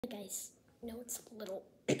Hey guys, I know it's a little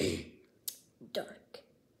dark,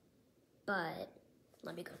 but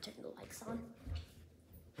let me go turn the lights on.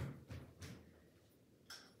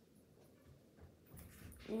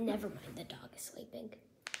 Never mind, the dog is sleeping.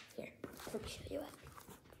 Here, let me show you it.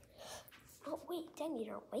 Oh wait, dang,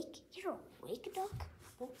 you're awake? You're awake, dog?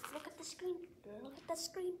 Oh, look at the screen. Look at the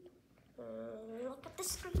screen. Look at the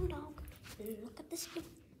screen, dog. Look at the screen.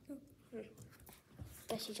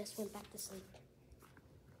 But she just went back to sleep.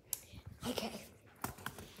 Okay.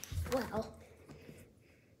 Well,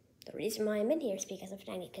 the reason why I'm in here is because of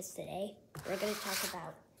Tiny, because today we're going to talk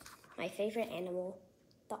about my favorite animal,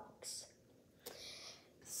 dogs.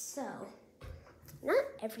 So, not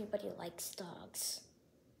everybody likes dogs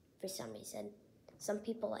for some reason. Some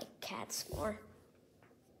people like cats more,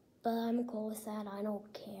 but I'm cool with that. I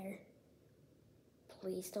don't care.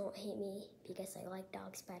 Please don't hate me because I like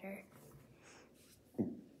dogs better.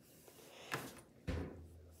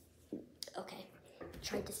 Okay,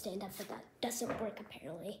 tried to stand up, but that doesn't work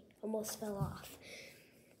apparently. Almost fell off.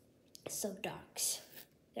 So dogs.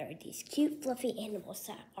 There are these cute, fluffy animals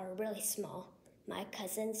that are really small. My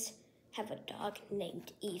cousins have a dog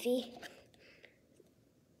named Evie.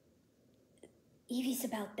 Evie's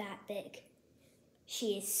about that big.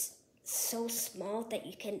 She is so small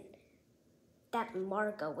that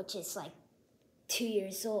Margot, which is like 2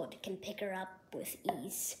 years old, can pick her up with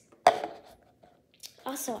ease.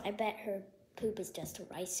 Also, I bet her poop is just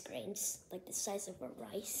rice grains, like the size of a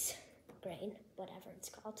rice grain, whatever it's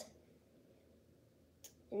called.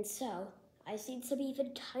 And so, I've seen some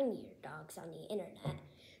even tinier dogs on the internet.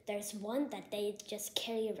 There's one that they just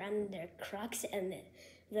carry around in their crocs, and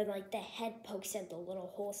then like the head pokes out the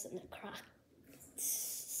little holes in the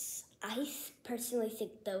crocs. I personally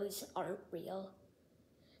think those aren't real,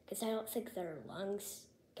 because I don't think their lungs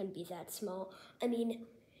can be that small. I mean,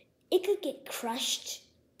 it could get crushed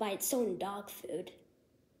by its own dog food.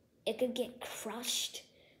 It could get crushed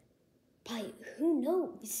by who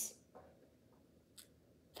knows.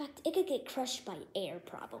 In fact, it could get crushed by air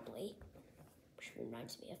probably. Which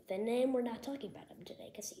reminds me of the name. We're not talking about him today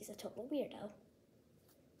because he's a total weirdo.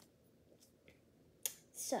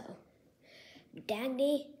 So,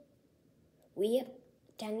 Dagny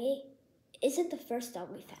isn't the first dog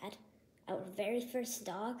we've had. Our very first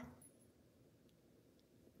dog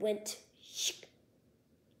went shk.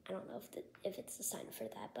 I don't know if it's a sign for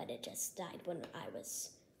that, but it just died when I was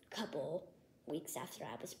a couple weeks after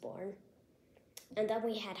I was born. And then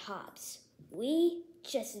we had Hobbs. We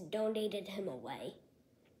just donated him away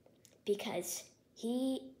because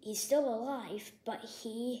he's still alive, but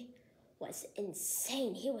he was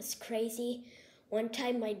insane. He was crazy. One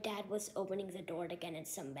time my dad was opening the door to get in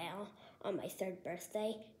some mail on my 3rd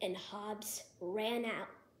birthday, and Hobbs ran out,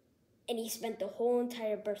 and he spent the whole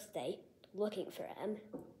entire birthday looking for him.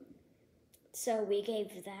 So we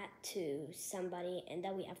gave that to somebody, and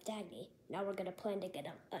then we have Dagny. Now we're gonna plan to get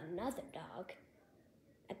another dog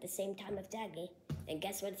at the same time of Dagny. And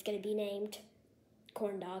guess what it's gonna be named?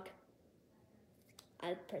 Corn Dog.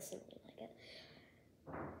 I personally like it.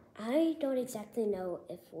 I don't exactly know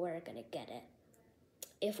if we're gonna get it.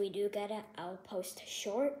 If we do get it, I'll post a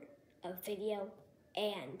short, a video,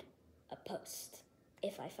 and a post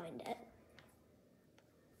if I find it.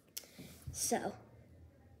 So,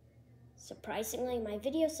 surprisingly, my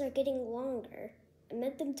videos are getting longer. I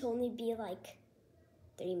meant them to only be like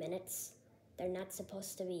 3 minutes. They're not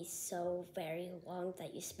supposed to be so very long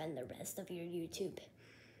that you spend the rest of your YouTube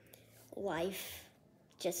life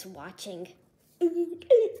just watching.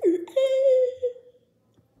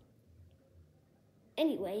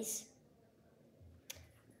 Anyways,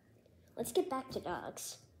 let's get back to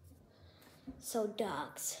dogs. So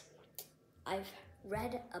dogs. I've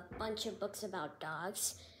read a bunch of books about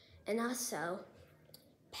dogs, and also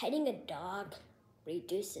petting a dog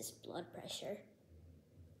reduces blood pressure.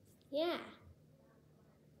 Yeah.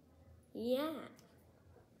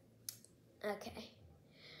 Okay.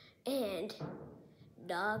 And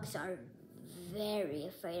dogs are very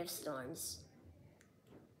afraid of storms.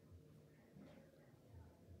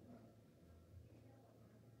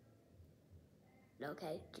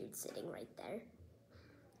 Okay, Jude's sitting right there.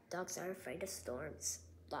 Dogs are afraid of storms.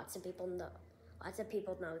 Lots of people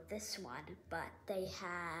know this one, but they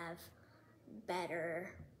have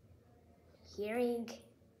better hearing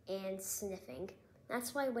and sniffing.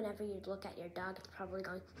 That's why whenever you look at your dog, it's probably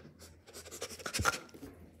going.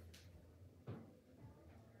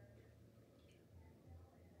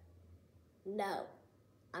 No,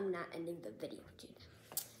 I'm not ending the video, Jude.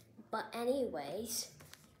 But anyways,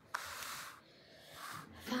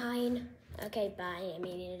 fine. Okay, bye. I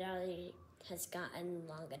mean, has gotten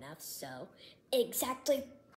long enough, so exactly